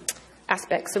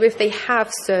aspects. So if they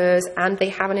have SIRS and they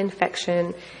have an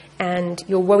infection and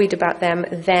you're worried about them,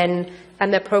 then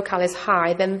and their procal is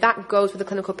high, then that goes with the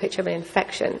clinical picture of an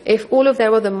infection. If all of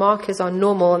their other markers are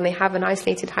normal and they have an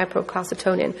isolated high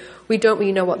procalcitonin, we don't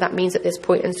really know what that means at this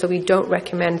point, and so we don't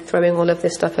recommend throwing all of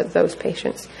this stuff at those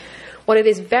patients. What it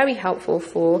is very helpful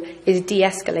for is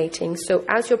de-escalating. So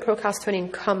as your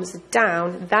procalcitonin comes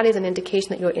down, that is an indication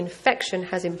that your infection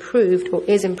has improved or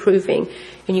is improving,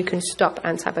 and you can stop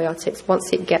antibiotics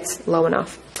once it gets low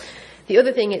enough. The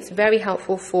other thing it's very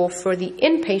helpful for the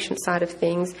inpatient side of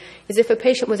things is if a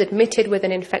patient was admitted with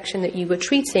an infection that you were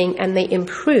treating and they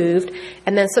improved,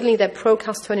 and then suddenly their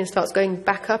procalcitonin starts going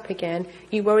back up again,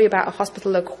 you worry about a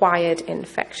hospital-acquired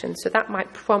infection. So that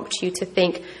might prompt you to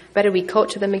think, better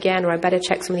reculture them again, or I better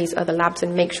check some of these other labs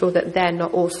and make sure that they're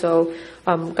not also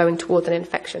going towards an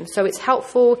infection. So it's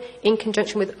helpful in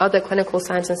conjunction with other clinical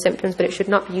signs and symptoms, but it should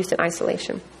not be used in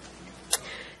isolation.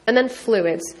 And then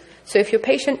fluids. So if your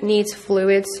patient needs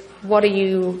fluids, what are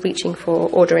you reaching for,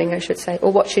 ordering, I should say,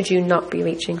 or what should you not be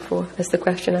reaching for, as the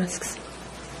question asks?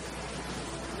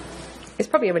 It's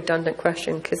probably a redundant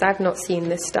question because I've not seen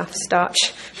this stuff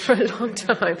starch for a long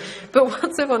time. But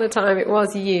once upon a time it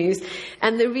was used.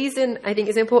 And the reason I think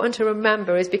it's important to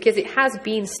remember is because it has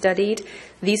been studied.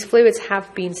 These fluids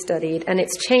have been studied, and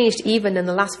it's changed even in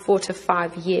the last 4 to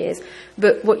 5 years.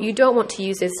 But what you don't want to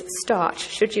use is starch,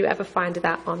 should you ever find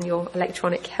that on your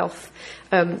electronic health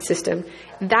system.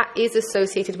 That is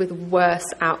associated with worse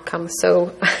outcomes.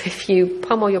 So if you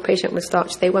pummel your patient with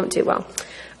starch, they won't do well.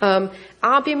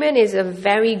 Albumin is a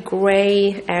very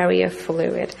gray area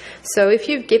fluid. So if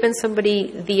you've given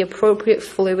somebody the appropriate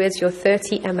fluids, your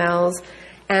 30 mLs,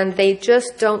 and they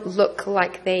just don't look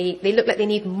like they look like they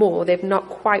need more, they've not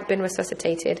quite been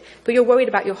resuscitated, but you're worried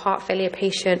about your heart failure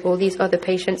patient or these other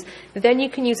patients, then you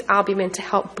can use albumin to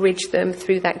help bridge them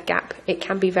through that gap. It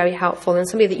can be very helpful, and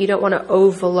somebody that you don't want to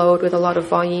overload with a lot of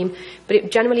volume, but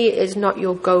it generally is not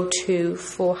your go-to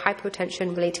for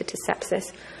hypotension related to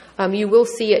sepsis. You will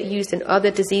see it used in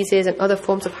other diseases and other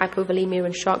forms of hypovolemia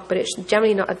and shock, but it's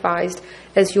generally not advised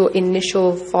as your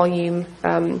initial volume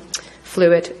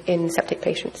fluid in septic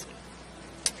patients.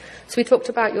 So we talked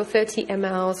about your 30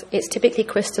 mLs. It's typically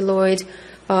crystalloid,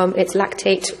 it's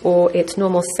lactate, or it's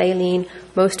normal saline.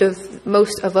 Most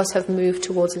of us have moved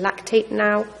towards lactate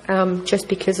now, just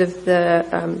because of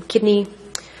the kidney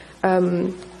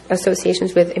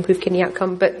associations with improved kidney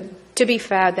outcome. But to be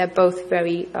fair, they're both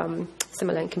very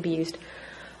similar and can be used.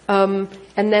 And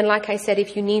then, like I said,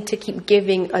 if you need to keep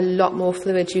giving a lot more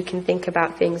fluids, you can think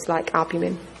about things like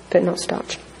albumin, but not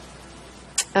starch.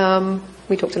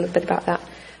 We talked a little bit about that.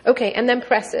 Okay, and then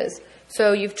pressors.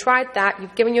 So you've tried that,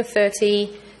 you've given your 30,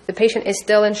 the patient is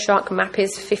still in shock, MAP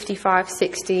is 55,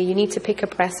 60, you need to pick a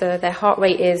pressor, their heart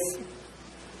rate is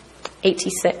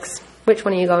 86. Which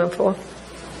one are you going for?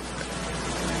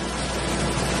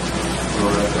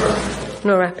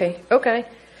 Norepi. Okay.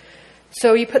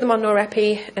 So you put them on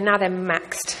Norepi, and now they're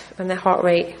maxed, and their heart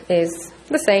rate is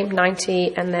the same,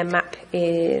 90, and their MAP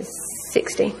is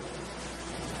 60.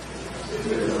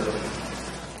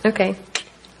 Okay,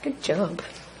 good job.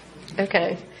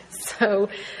 Okay, so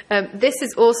this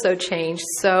has also changed.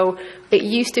 So it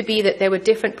used to be that there were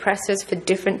different pressors for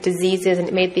different diseases, and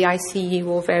it made the ICU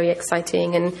all very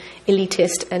exciting and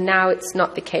elitist, and now it's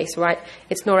not the case, right?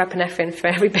 It's norepinephrine for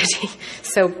everybody,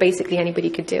 so basically anybody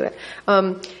could do it.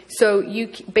 So you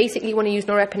basically want to use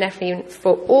norepinephrine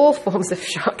for all forms of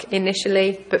shock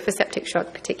initially, but for septic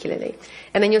shock particularly.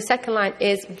 And then your second line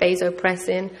is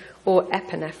vasopressin or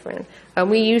epinephrine.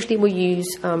 We usually will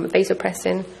use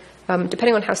vasopressin,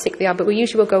 depending on how sick they are, but we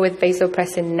usually will go with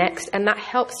vasopressin next, and that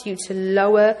helps you to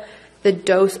lower the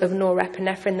dose of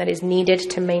norepinephrine that is needed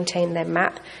to maintain their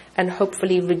MAP and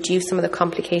hopefully reduce some of the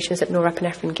complications that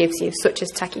norepinephrine gives you, such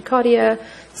as tachycardia,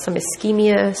 some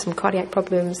ischemia, some cardiac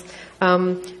problems.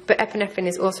 But epinephrine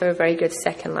is also a very good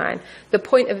second line. The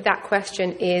point of that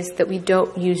question is that we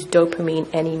don't use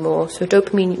dopamine anymore. So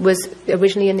dopamine was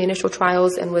originally in the initial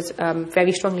trials and was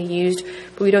very strongly used,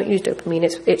 but we don't use dopamine.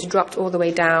 It's dropped all the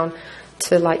way down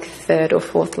to like third or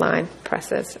fourth line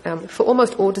pressors for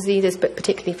almost all diseases, but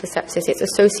particularly for sepsis. It's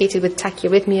associated with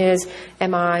tachyarrhythmias,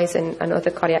 MIs, and other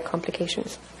cardiac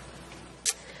complications.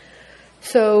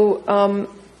 So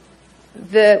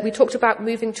we talked about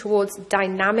moving towards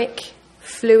dynamic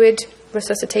fluid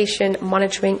resuscitation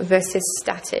monitoring versus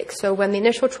static. So when the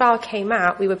initial trial came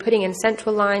out, we were putting in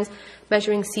central lines,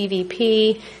 measuring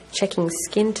CVP, checking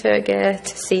skin turgor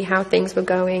to see how things were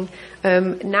going.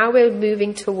 Now we're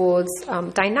moving towards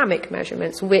dynamic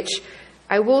measurements, which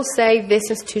I will say this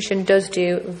institution does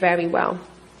do very well.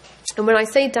 And when I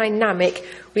say dynamic,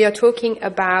 we are talking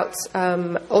about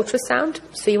ultrasound.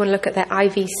 So you want to look at their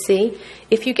IVC.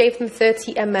 If you gave them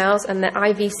 30 mLs and their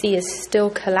IVC is still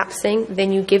collapsing,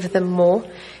 then you give them more.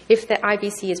 If their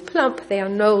IVC is plump, they are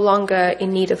no longer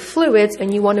in need of fluids,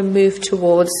 and you want to move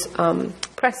towards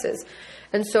pressors.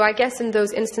 And so I guess in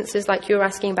those instances, like you're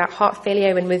asking about heart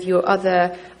failure and with your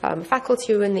other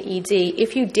faculty who are in the ED,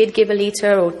 if you did give a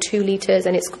litre or 2 litres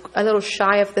and it's a little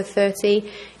shy of the 30,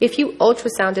 if you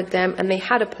ultrasounded them and they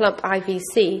had a plump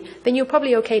IVC, then you're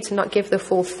probably okay to not give the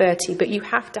full 30, but you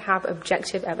have to have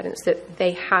objective evidence that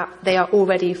they are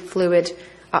already fluid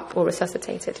up or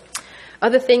resuscitated.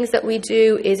 Other things that we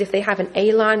do is if they have an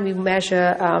A-line, we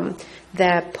measure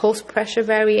their pulse pressure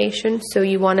variation. So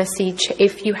you want to see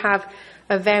if you have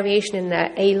a variation in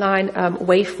their A-line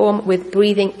waveform with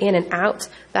breathing in and out,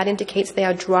 that indicates they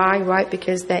are dry, right,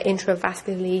 because they're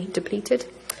intravascularly depleted.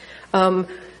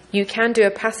 You can do a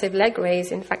passive leg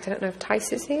raise. In fact, I don't know if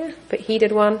Tice is here, but he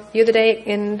did one the other day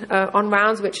on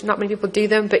rounds, which not many people do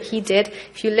them, but he did.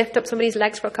 If you lift up somebody's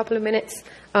legs for a couple of minutes,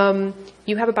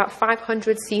 you have about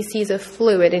 500 cc's of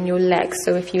fluid in your legs.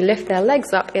 So if you lift their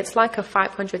legs up, it's like a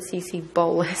 500 cc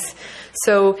bolus.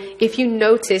 So if you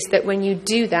notice that when you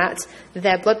do that,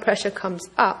 their blood pressure comes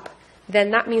up,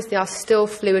 then that means they are still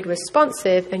fluid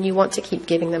responsive and you want to keep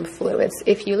giving them fluids.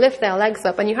 If you lift their legs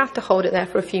up and you have to hold it there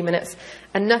for a few minutes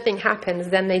and nothing happens,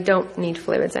 then they don't need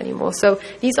fluids anymore. So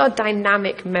these are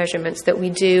dynamic measurements that we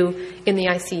do in the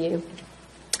ICU.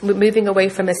 We're moving away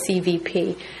from a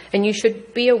CVP. And you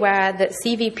should be aware that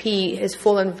CVP has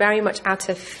fallen very much out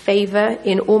of favor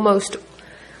in almost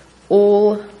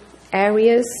all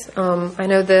areas. I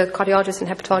know the cardiologists and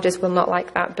hepatologists will not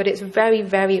like that, but it's very,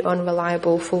 very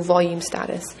unreliable for volume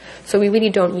status. So we really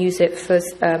don't use it for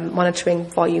monitoring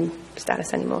volume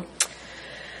status anymore.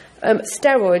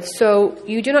 Steroids. So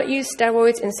you do not use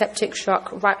steroids in septic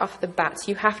shock right off the bat.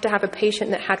 You have to have a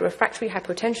patient that had refractory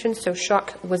hypotension, so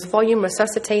shock, was volume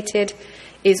resuscitated,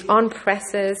 is on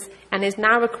pressors, and is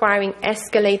now requiring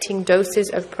escalating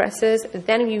doses of pressors.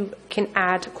 Then you can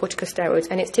add corticosteroids,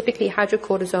 and it's typically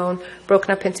hydrocortisone broken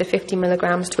up into 50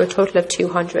 milligrams to a total of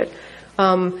 200.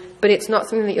 But it's not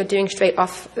something that you're doing straight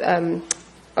off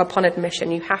upon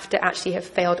admission. You have to actually have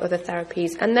failed other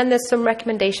therapies. And then there's some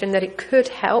recommendation that it could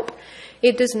help.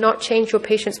 It does not change your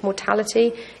patient's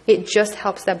mortality. It just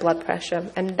helps their blood pressure.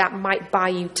 And that might buy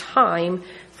you time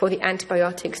for the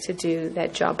antibiotics to do their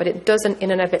job. But it doesn't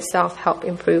in and of itself help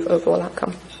improve overall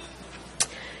outcome.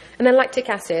 And then lactic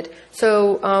acid.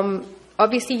 So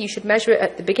obviously you should measure it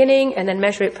at the beginning and then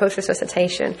measure it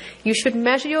post-resuscitation. You should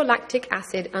measure your lactic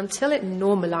acid until it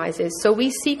normalizes. So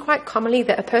we see quite commonly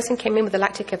that a person came in with a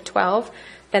lactic of 12,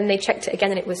 then they checked it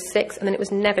again and it was 6, and then it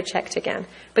was never checked again.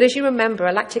 But as you remember,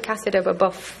 a lactic acid of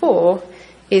above 4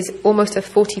 is almost a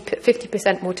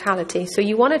 50% mortality. So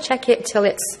you want to check it till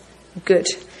it's good.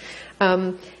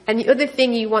 And the other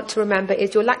thing you want to remember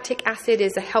is your lactic acid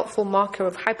is a helpful marker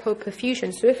of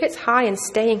hypoperfusion. So if it's high and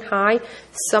staying high,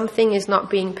 something is not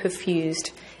being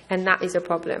perfused, and that is a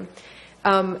problem.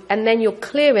 And then your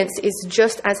clearance is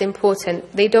just as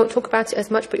important. They don't talk about it as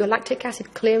much, but your lactic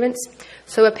acid clearance.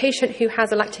 So a patient who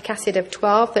has a lactic acid of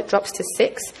 12 that drops to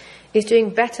 6 is doing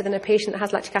better than a patient that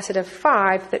has lactic acid of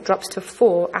 5 that drops to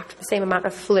 4 after the same amount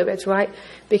of fluids, right?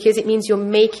 Because it means you're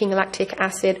making lactic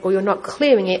acid or you're not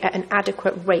clearing it at an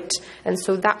adequate rate. And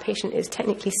so that patient is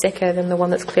technically sicker than the one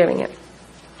that's clearing it.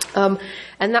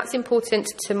 And that's important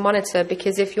to monitor,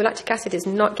 because if your lactic acid is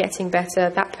not getting better,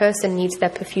 that person needs their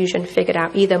perfusion figured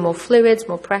out, either more fluids,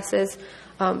 more pressors,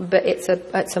 but it's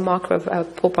a marker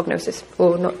of poor prognosis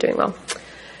or not doing well.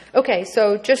 Okay,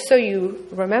 so just so you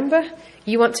remember,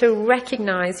 you want to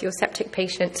recognize your septic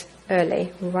patient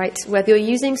early, right? Whether you're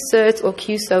using CERT or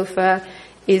Q-SOFA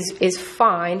is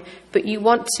fine, but you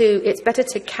want to, it's better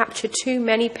to capture too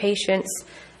many patients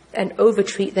and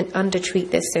overtreat than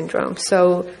undertreat this syndrome.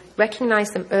 So recognize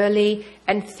them early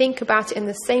and think about it in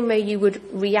the same way you would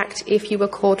react if you were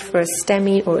called for a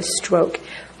STEMI or a stroke,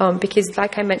 because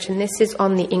like I mentioned, this is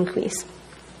on the increase.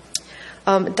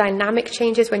 Dynamic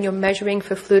changes when you're measuring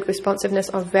for fluid responsiveness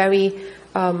are very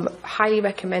highly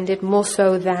recommended, more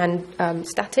so than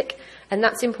static. And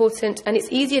that's important. And it's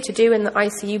easier to do in the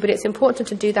ICU, but it's important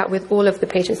to do that with all of the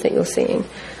patients that you're seeing.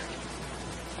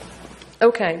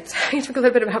 Okay, so I talk a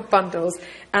little bit about bundles,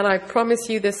 and I promise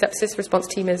you the sepsis response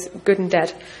team is good and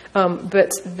dead,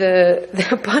 but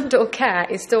the bundle care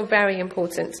is still very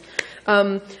important.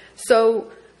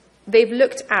 So they've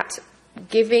looked at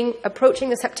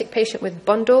approaching a septic patient with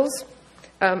bundles.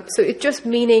 So it's just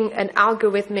meaning an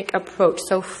algorithmic approach,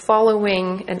 so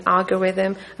following an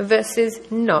algorithm versus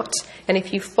not. And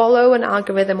if you follow an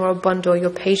algorithm or a bundle, your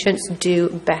patients do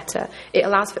better. It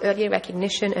allows for earlier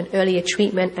recognition and earlier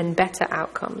treatment and better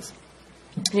outcomes.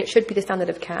 And it should be the standard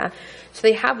of care. So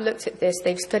they have looked at this.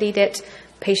 They've studied it.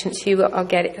 Patients who are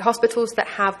getting hospitals that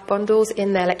have bundles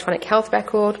in their electronic health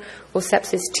record, or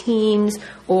sepsis teams,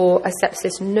 or a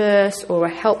sepsis nurse, or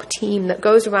a help team that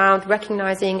goes around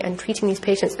recognizing and treating these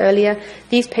patients earlier.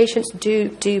 These patients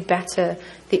do better.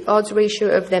 The odds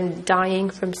ratio of them dying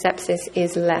from sepsis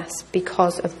is less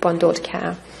because of bundled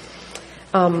care.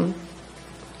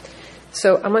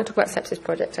 So I'm going to talk about Sepsis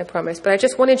Project, I promise. But I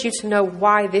just wanted you to know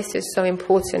why this is so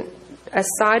important.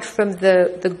 Aside from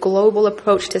the global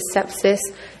approach to sepsis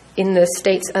in the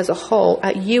States as a whole,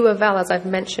 at U of L, as I've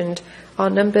mentioned, our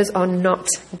numbers are not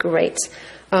great.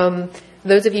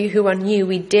 Those of you who are new,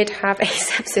 we did have a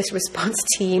sepsis response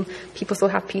team. People still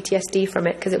have PTSD from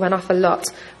it because it went off a lot,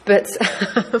 but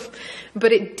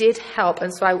but it did help.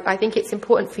 And so I think it's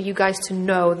important for you guys to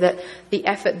know that the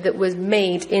effort that was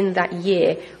made in that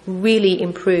year really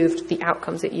improved the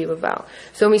outcomes at U of L.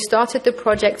 So when we started the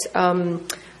project,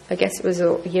 I guess it was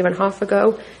a year and a half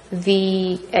ago,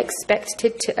 the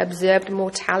expected to observed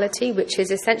mortality, which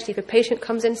is essentially if a patient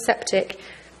comes in septic,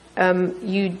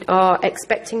 you are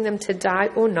expecting them to die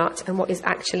or not, and what is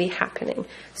actually happening.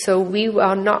 So we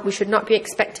should not be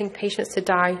expecting patients to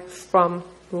die from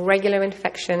regular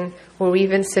infection or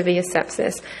even severe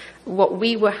sepsis. What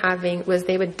we were having was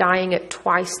they were dying at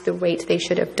twice the rate they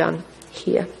should have done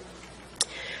here.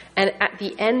 And at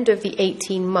the end of the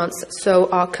 18 months, so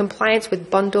our compliance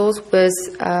with bundles was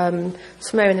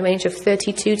somewhere in the range of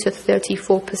 32 to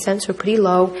 34%, so pretty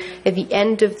low. At the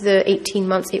end of the 18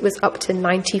 months, it was up to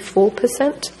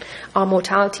 94%. Our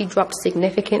mortality dropped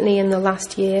significantly in the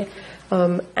last year,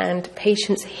 and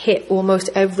patients hit almost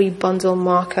every bundle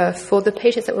marker for the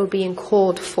patients that were being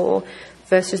called for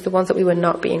versus the ones that we were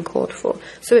not being called for.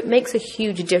 So it makes a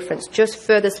huge difference, just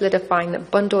further solidifying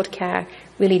that bundled care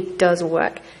really does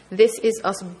work. This is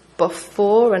us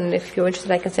before, and if you're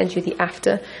interested, I can send you the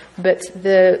after, but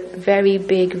the very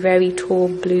big, very tall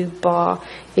blue bar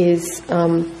is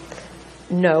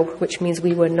no, which means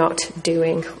we were not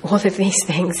doing all of these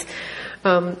things.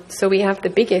 So we have the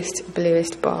biggest,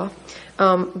 bluest bar.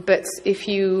 But if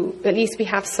you, at least we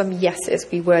have some yeses,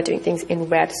 we were doing things in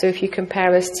red. So if you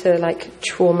compare us to like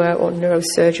trauma or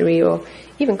neurosurgery or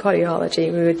even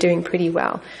cardiology, we were doing pretty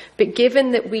well. But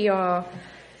given that we are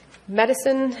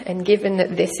medicine, and given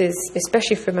that this is,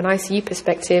 especially from an ICU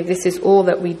perspective, this is all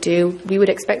that we do, we would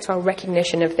expect our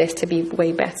recognition of this to be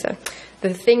way better.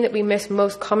 The thing that we miss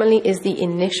most commonly is the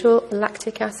initial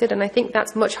lactic acid, and I think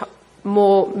that's much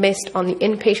more missed on the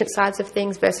inpatient sides of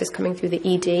things versus coming through the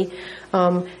ED.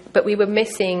 But we were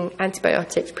missing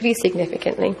antibiotics pretty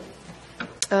significantly.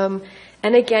 And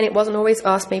again, it wasn't always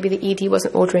us. Maybe the ED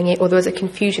wasn't ordering it, or there was a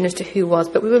confusion as to who was,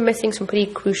 but we were missing some pretty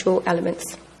crucial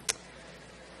elements.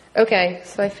 Okay,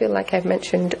 so I feel like I've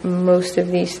mentioned most of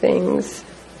these things.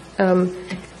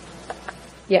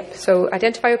 Yep, so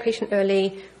identify your patient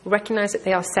early, recognize that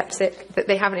they are septic, that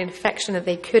they have an infection, that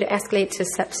they could escalate to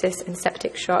sepsis and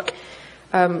septic shock.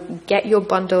 Get your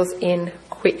bundles in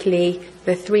quickly.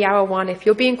 The 3-hour one, if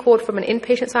you're being called from an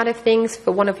inpatient side of things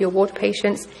for one of your ward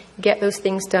patients, get those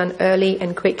things done early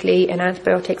and quickly, and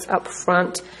antibiotics up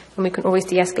front, and we can always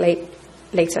de-escalate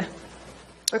later.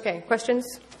 Okay, questions?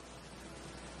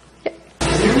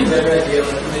 Is there any better idea,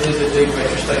 like when they did the big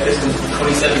retrospective in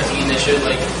 2017, they showed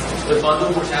like the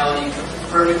bundle mortality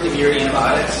perfectly mirrored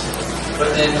antibiotics,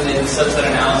 but then when they did subset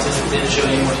analysis, it didn't show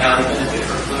any mortality benefit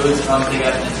for fluids as long as they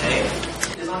got it in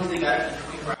take. As long as they got it in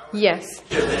 24 hours. Yes.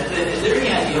 Benefit. Is there any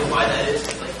idea why that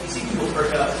is? Like you see people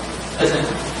perk up as in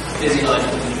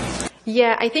physiologically.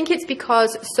 Yeah, I think it's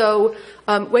because,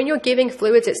 when you're giving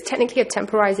fluids, it's technically a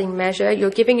temporizing measure. You're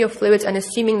giving your fluids and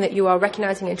assuming that you are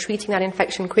recognizing and treating that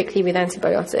infection quickly with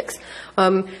antibiotics.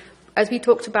 As we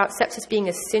talked about sepsis being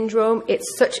a syndrome,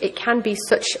 it can be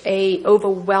such a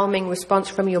overwhelming response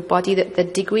from your body that the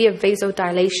degree of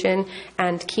vasodilation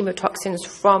and chemotoxins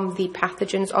from the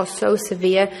pathogens are so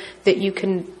severe that you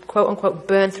can, quote unquote,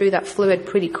 burn through that fluid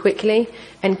pretty quickly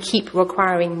and keep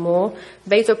requiring more.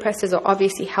 Vasopressors are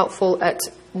obviously helpful at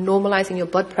normalizing your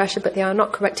blood pressure, but they are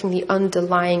not correcting the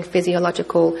underlying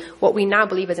physiological, what we now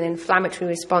believe is an inflammatory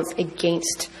response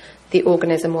against the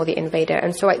organism or the invader.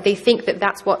 And so they think that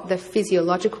that's what the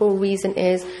physiological reason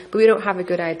is, but we don't have a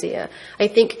good idea. I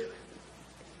think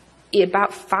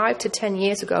about 5 to 10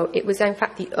 years ago, it was in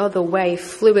fact the other way.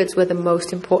 Fluids were the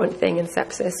most important thing in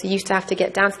sepsis. You used to have to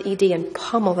get down to the ED and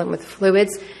pummel them with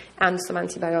fluids and some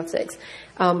antibiotics.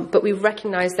 But we've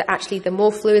recognized that actually the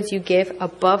more fluids you give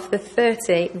above the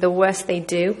 30, the worse they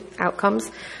do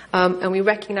outcomes. And we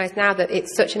recognize now that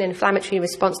it's such an inflammatory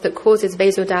response that causes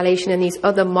vasodilation and these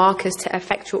other markers to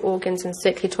affect your organs and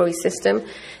circulatory system,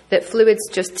 that fluids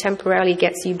just temporarily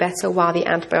gets you better while the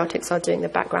antibiotics are doing the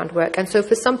background work. And so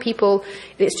for some people,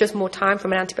 it's just more time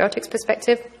from an antibiotics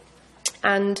perspective.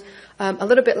 And a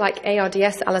little bit like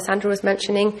ARDS, Alessandra was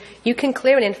mentioning, you can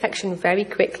clear an infection very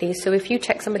quickly. So if you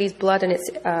check somebody's blood and it's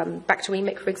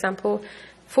bacteremic, for example,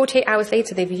 48 hours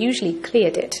later, they've usually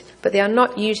cleared it, but they are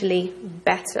not usually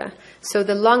better. So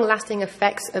the long-lasting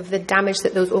effects of the damage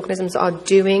that those organisms are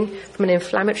doing from an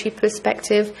inflammatory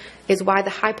perspective is why the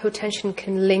hypotension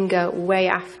can linger way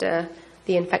after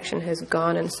the infection has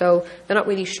gone. And so they're not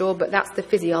really sure, but that's the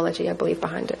physiology, I believe,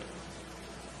 behind it.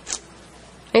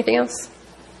 Anything else?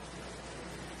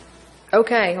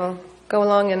 Okay, well, go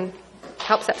along and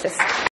help sepsis.